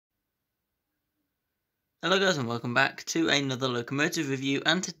Hello guys and welcome back to another locomotive review,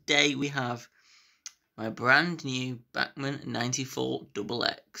 and today we have my brand new Bachmann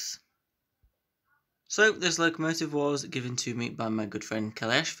 94xx. So this locomotive was given to me by my good friend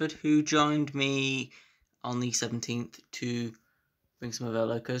Kelly Ashford, who joined me on the 17th to bring some of our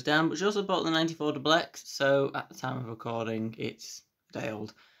locos down, but she also bought the 94xx, so at the time of recording it's a day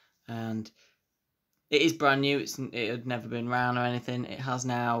old and it is brand new. It had never been ran or anything. It has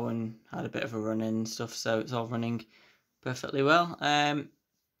now and had a bit of a run in and stuff, so it's all running perfectly well.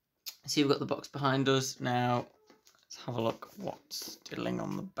 See, we've got the box behind us now. Let's have a look what's diddling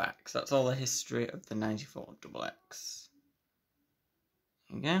on the back. So that's all the history of the 94xx.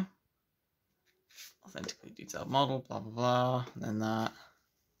 There you go. Authentically detailed model, blah blah blah, and then that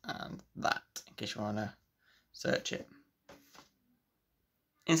and that, in case you want to search it.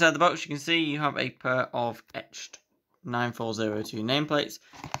 Inside the box, you can see you have a pair of etched 9402 nameplates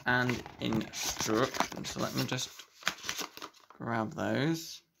and instructions. So let me just grab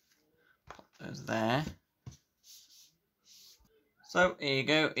those, pop those there. So here you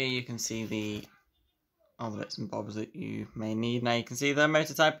go. Here you can see all the bits and bobs that you may need. Now you can see the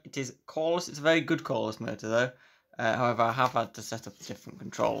motor type. It is cordless. It's a very good cordless motor though. However, I have had to set up a different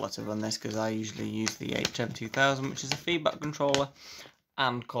controller to run this because I usually use the HM2000, which is a feedback controller.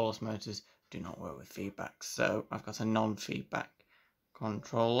 And cordless motors do not work with feedback, so I've got a non-feedback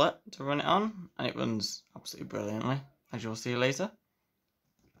controller to run it on, and it runs absolutely brilliantly, as you'll see later.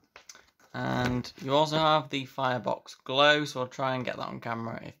 And you also have the firebox glow, so I'll try and get that on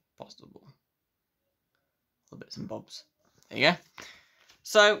camera if possible. All the bits and bobs. There you go.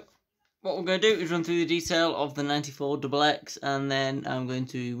 So what we're going to do is run through the detail of the 94xx, and then I'm going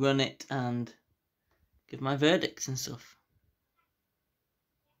to run it and give my verdicts and stuff.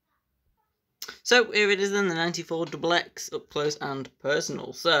 So here it is then, the 94xx up close and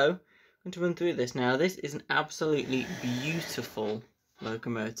personal. So I'm going to run through this now. This is an absolutely beautiful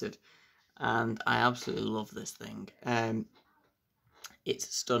locomotive, and I absolutely love this thing.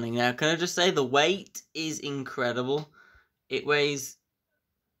 It's stunning. Now, can I just say the weight is incredible. It weighs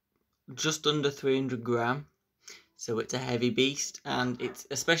just under 300 gram, so it's a heavy beast, and it's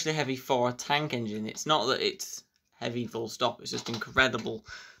especially heavy for a tank engine. It's not that it's heavy full stop, it's just incredible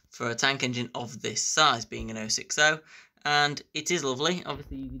for a tank engine of this size, being an 060, and it is lovely.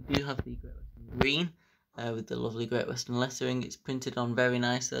 Obviously, you do have the Great Western green with the lovely Great Western lettering. It's printed on very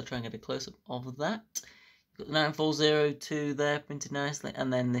nicely. I'll try and get a close-up of that. You've got the 9402 there, printed nicely,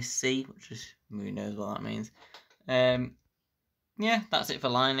 and then this C, which is, who knows what that means. Yeah, that's it for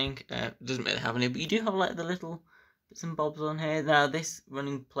lining. It doesn't really have any, but you do have like the little bits and bobs on here. Now, this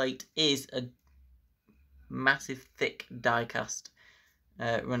running plate is a massive, thick die-cast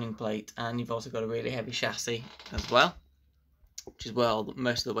running plate, and you've also got a really heavy chassis as well, which is where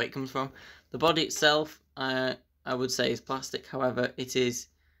most of the weight comes from. The body itself, I would say, is plastic. However, it is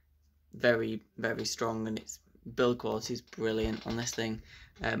very, very strong, and its build quality is brilliant on this thing.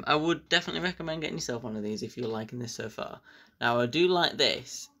 I would definitely recommend getting yourself one of these if you're liking this so far. Now, I do like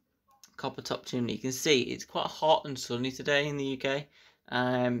this copper top chimney. You can see it's quite hot and sunny today in the UK,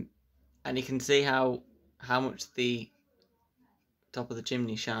 and you can see how much the top of the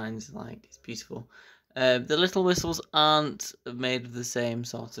chimney shines. Like, it's beautiful. The little whistles aren't made of the same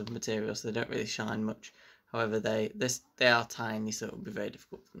sort of material, so they don't really shine much. However, they are tiny, so it would be very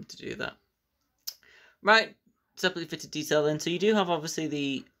difficult for them to do that. Right, separately fitted detail then. So you do have obviously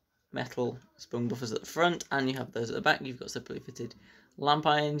the metal sprung buffers at the front, and you have those at the back. You've got separately fitted lamp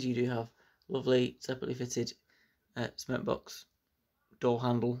irons. You do have lovely separately fitted smoke box door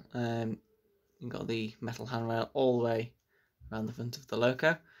handle. You've got the metal handrail all the way around the front of the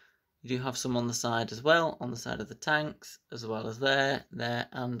loco. You do have some on the side as well, on the side of the tanks, as well as there,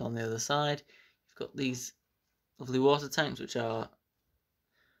 and on the other side. You've got these lovely water tanks, which are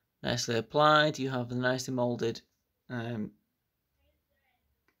nicely applied. You have the nicely moulded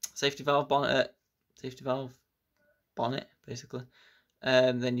safety valve bonnet, basically.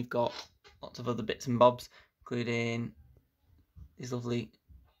 Then you've got lots of other bits and bobs, including these lovely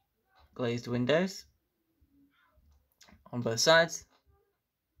glazed windows on both sides.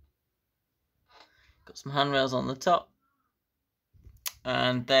 Got some handrails on the top,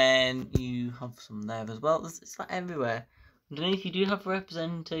 and then you have some there as well. It's like everywhere. Underneath you do have a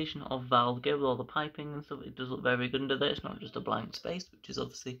representation of valve gear with all the piping and stuff. It does look very good under there. It's not just a blank space, which is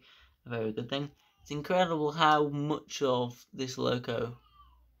obviously a very good thing. It's incredible how much of this loco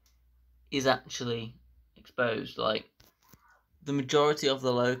is actually exposed. Like, the majority of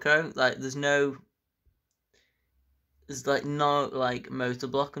the loco, like, there's like no like motor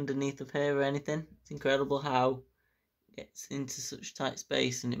block underneath of here or anything. It's incredible how gets into such tight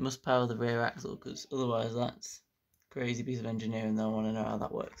space, and it must power the rear axle, because otherwise that's a crazy piece of engineering. They'll want to know how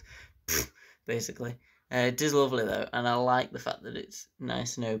that works, basically. It is lovely though, and I like the fact that it's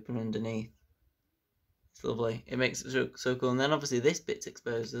nice and open underneath. It's lovely. It makes it so cool. And then obviously this bit's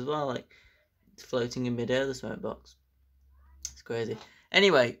exposed as well, like it's floating in midair, the smoke box. It's crazy.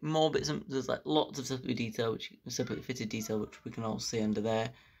 Anyway, more bits. There's like lots of separately fitted detail, which we can all see under there.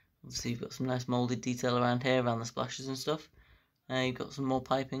 Obviously, you've got some nice moulded detail around here, around the splashes and stuff. You've got some more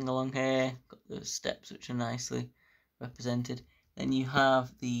piping along here. Got the steps, which are nicely represented. Then you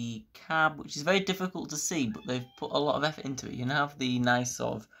have the cab, which is very difficult to see, but they've put a lot of effort into it. You can have the nice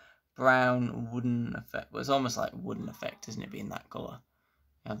sort of brown wooden effect. Well, it's almost like wooden effect, isn't it, being that colour?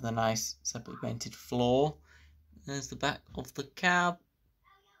 You have the nice separately painted floor. There's the back of the cab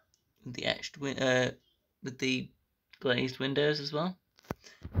with the etched with the glazed windows as well.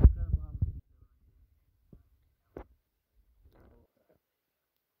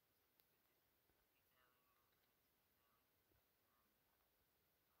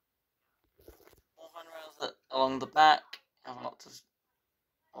 More handrails along the back. You have lots of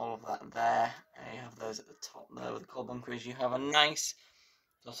all of that there. And you have those at the top there with the coal bunkers. You have a nice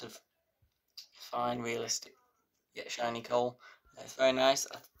sort of fine, realistic yet shiny coal. It's very nice.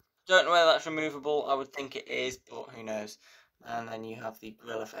 I don't know whether that's removable. I would think it is, but who knows. And then you have the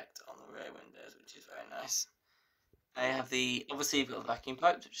grill effect on the rear windows, which is very nice. I have obviously you've got the vacuum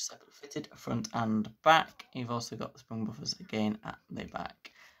pipes, which are separately fitted, front and back. You've also got the sprung buffers again at the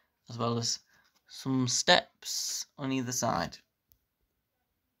back, as well as some steps on either side.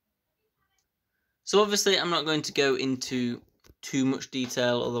 So obviously I'm not going to go into too much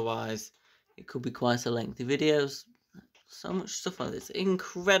detail, otherwise it could be quite a lengthy video. So much stuff like this.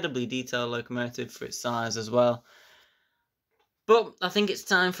 Incredibly detailed locomotive for its size as well. But I think it's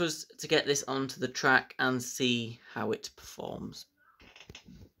time for us to get this onto the track and see how it performs.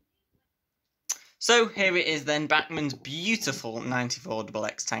 So here it is then, Bachmann's beautiful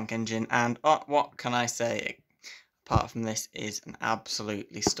 94xx tank engine, and what can I say apart from this is an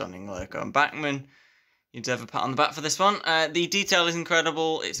absolutely stunning loco. And Bachmann, you deserve a pat on the back for this one. The detail is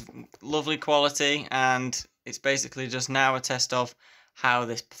incredible, it's lovely quality, and it's basically just now a test of how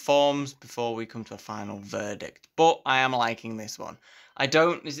this performs before we come to a final verdict. But I am liking this one.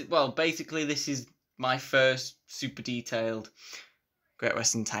 Basically this is my first super detailed Great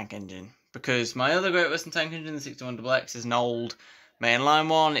Western tank engine, because my other Great Western tank engine, the 61XX, is an old mainline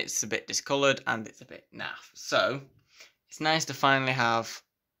one. It's a bit discoloured and it's a bit naff. So it's nice to finally have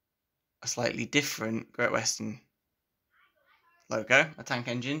a slightly different Great Western logo, a tank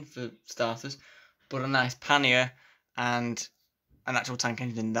engine for starters, but a nice pannier and an actual tank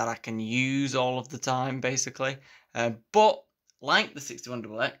engine that I can use all of the time, basically. But like the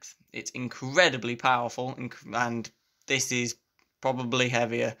 61XX, it's incredibly powerful, and this is probably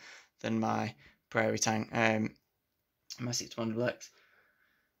heavier than my Prairie tank, my 61XX.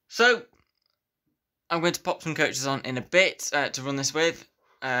 So I'm going to pop some coaches on in a bit to run this with,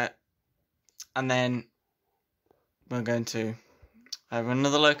 and then we're going to run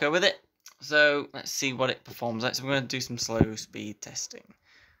another loco with it. So let's see what it performs like. So we're going to do some slow speed testing.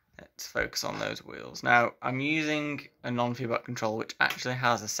 Let's focus on those wheels. Now I'm using a non-feedback control, which actually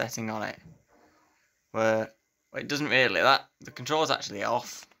has a setting on it where it doesn't really. The control is actually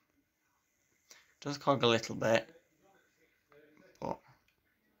off. It does cog a little bit, but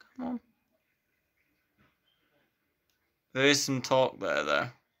come on. There is some torque there though.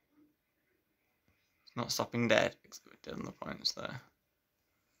 It's not stopping dead, because it did on the points there.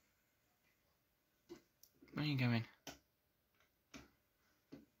 Where are you going?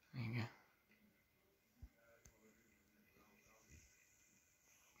 There you go.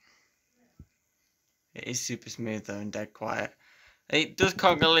 It is super smooth though and dead quiet. It does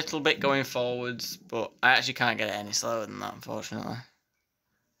cog a little bit going forwards, but I actually can't get it any slower than that, unfortunately.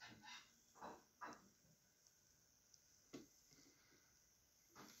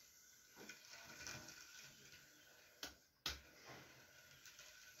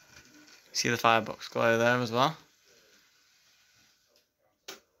 See the firebox glow there as well.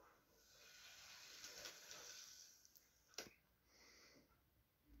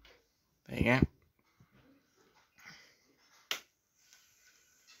 There you go.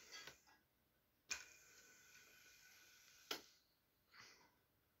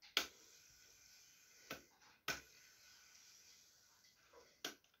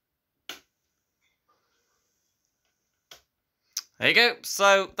 There you go.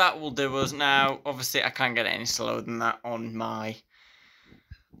 So that will do us now. Obviously, I can't get it any slower than that on my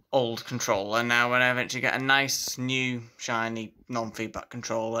old controller. Now, when I eventually get a nice, new, shiny, non-feedback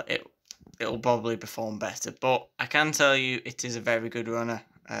controller, it'll probably perform better. But I can tell you it is a very good runner,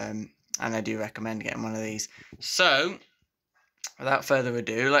 and I do recommend getting one of these. So, without further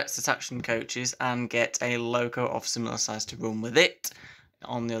ado, let's attach some coaches and get a loco of similar size to run with it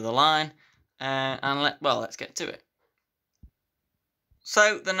on the other line. And let's get to it.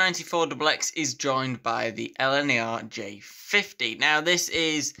 So, the 94xx is joined by the LNER J50. Now, this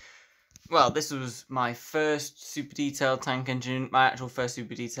was my first super detailed tank engine, my actual first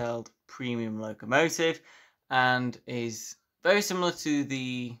super detailed premium locomotive, and is very similar to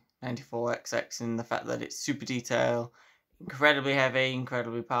the 94xx in the fact that it's super detail, incredibly heavy,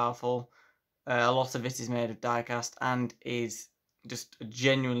 incredibly powerful. A lot of it is made of diecast and is just a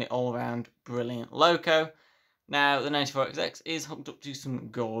genuinely all-round brilliant loco. Now, the 94xx is hooked up to some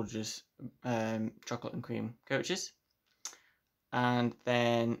gorgeous chocolate and cream coaches. And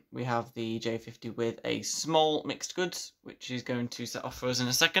then we have the J50 with a small mixed goods, which is going to set off for us in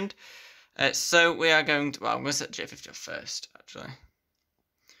a second. So we are going to, I'm going to set the J50 off first, actually.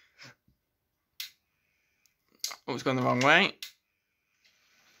 Oh, it's going the wrong way.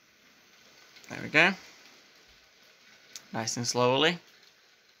 There we go. Nice and slowly.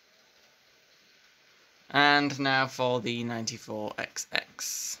 And now for the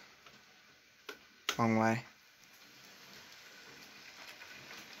 94xx. Wrong way.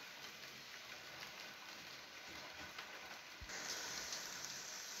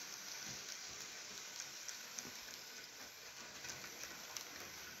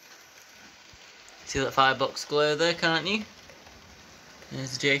 See that firebox glow there, can't you?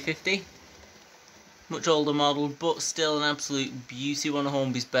 There's the J50. Much older model, but still an absolute beauty. One of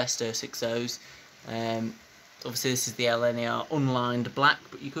Hornby's best 060s. Obviously this is the LNER unlined black,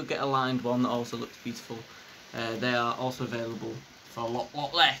 but you could get a lined one that also looks beautiful. They are also available for a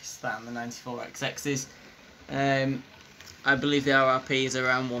lot less than the 94xx's. I believe the RRP is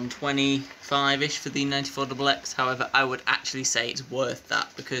around 125-ish for the 94xx. However, I would actually say it's worth that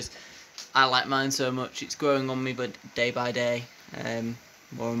because I like mine so much. It's growing on me, but day by day,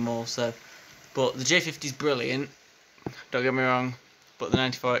 more and more so. But the J50 is brilliant. Don't get me wrong, but the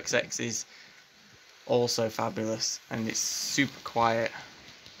 94xx is also fabulous, and it's super quiet.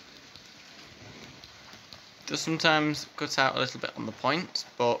 Does sometimes cut out a little bit on the points,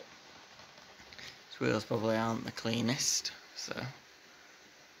 but its wheels probably aren't the cleanest, so,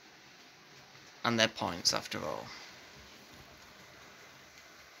 and they're points after all.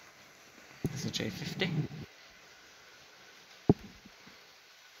 There's a J50.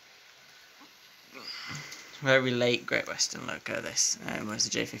 Very late Great Western loco this, whereas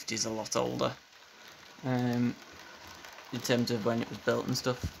the J50 is a lot older. In terms of when it was built and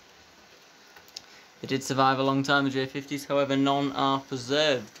stuff. They did survive a long time, the J50s, however none are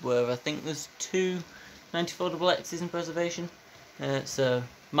preserved, where I think there's 2 94xx's in preservation. So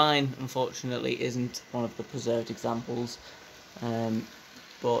mine, unfortunately, isn't one of the preserved examples.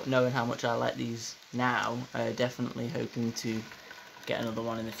 But knowing how much I like these now, definitely hoping to get another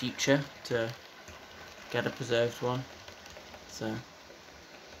one in the future to get a preserved one. So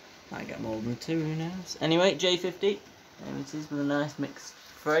might get more than 2, who knows. Anyway, J50, there it is with a nice mixed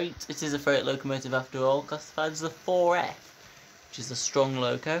freight. It is a freight locomotive after all, classified as a 4F, which is a strong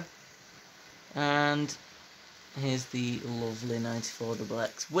loco. And here's the lovely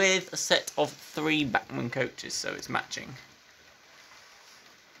 94xx with a set of 3 Bachmann coaches, so it's matching.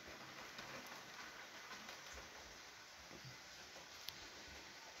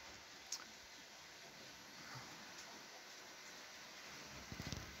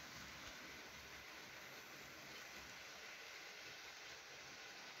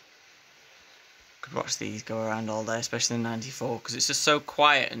 Could watch these go around all day, especially the 94, because it's just so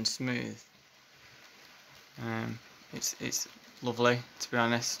quiet and smooth. It's lovely, to be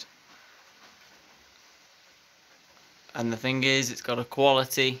honest. And the thing is, it's got a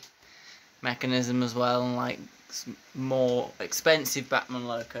quality mechanism as well, unlike more expensive Bachmann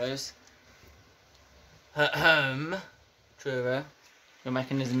locos. At home, Truro, your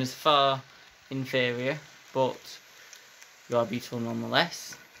mechanism is far inferior, but you are beautiful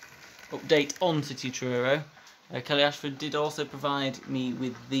nonetheless. Update on City Truro. Kelly Ashford did also provide me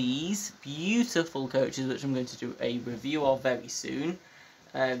with these beautiful coaches, which I'm going to do a review of very soon.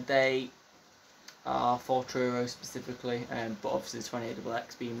 They are for Truro specifically, but obviously the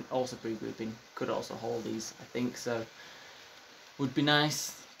 28xx being also pre-grouping could also hold these, I think, so would be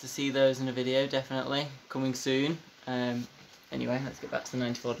nice to see those in a video, definitely, coming soon. Anyway, let's get back to the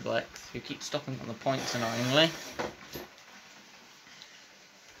 94xx, who keeps stopping on the points annoyingly.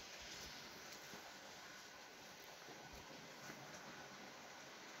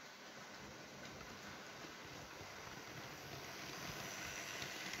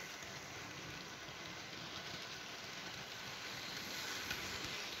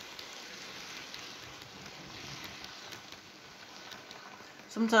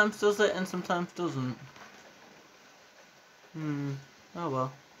 Sometimes does it and sometimes doesn't. Oh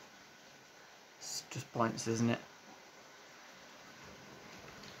well. It's just points, isn't it?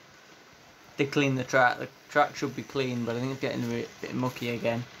 They clean the track. The track should be clean, but I think it's getting a bit mucky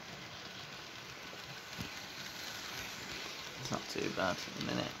again. It's not too bad at the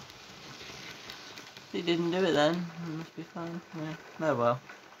minute. They didn't do it then. It must be fine. Yeah. Oh well.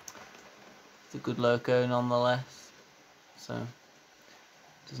 It's a good loco nonetheless. So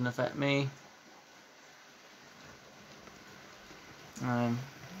it doesn't affect me. Doesn't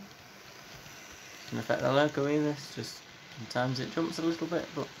affect the loco either. It's just sometimes it jumps a little bit,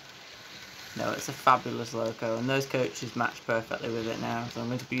 but no, it's a fabulous loco, and those coaches match perfectly with it now. So I'm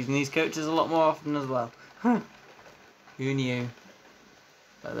going to be using these coaches a lot more often as well. Who knew?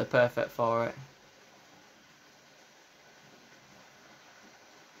 But they're perfect for it.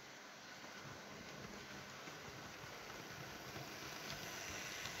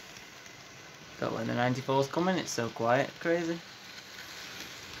 Got when the 94's coming, it's so quiet, crazy.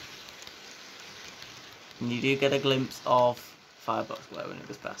 And you do get a glimpse of firebox glow when it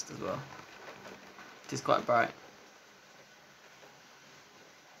goes past as well. It is quite bright.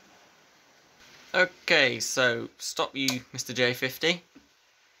 Okay, so stop you, Mr. J50.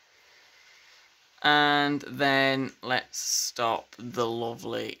 And then let's stop the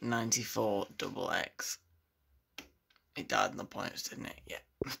lovely 94xx. It died in the points, didn't it? Yeah.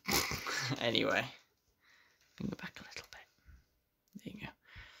 Anyway, bring it back a little bit. There you go.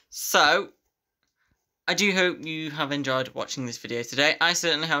 So, I do hope you have enjoyed watching this video today. I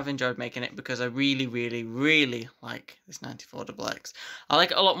certainly have enjoyed making it because I really, really, really like this 94xx. I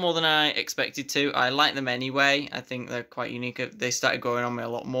like it a lot more than I expected to. I like them anyway. I think they're quite unique. They started growing on me a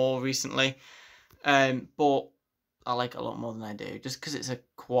lot more recently. But I like it a lot more than I do, just because it's a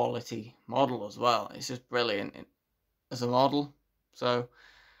quality model as well. It's just brilliant as a model. So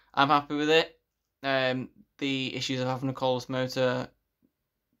I'm happy with it. The issues of having a cordless motor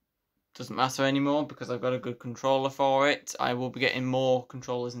doesn't matter anymore because I've got a good controller for it. I will be getting more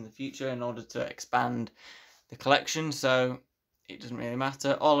controllers in the future in order to expand the collection, so it doesn't really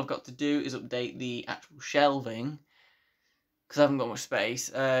matter. All I've got to do is update the actual shelving because I haven't got much space,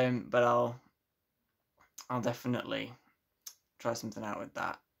 but I'll definitely try something out with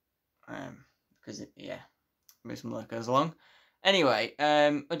that because move some locos along. Anyway,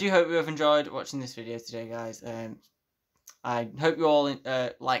 I do hope you have enjoyed watching this video today, guys. I hope you all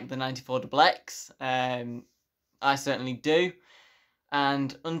like the 94xx. I certainly do.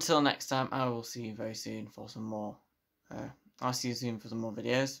 And until next time, I will see you very soon for some more. I'll see you soon for some more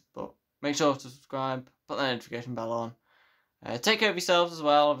videos. But make sure to subscribe, put the notification bell on. Take care of yourselves as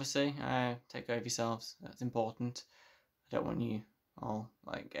well, obviously. Take care of yourselves. That's important. I don't want you all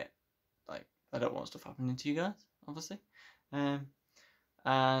I don't want stuff happening to you guys, obviously. And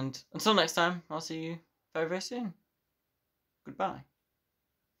until next time, I'll see you very, very soon. Goodbye.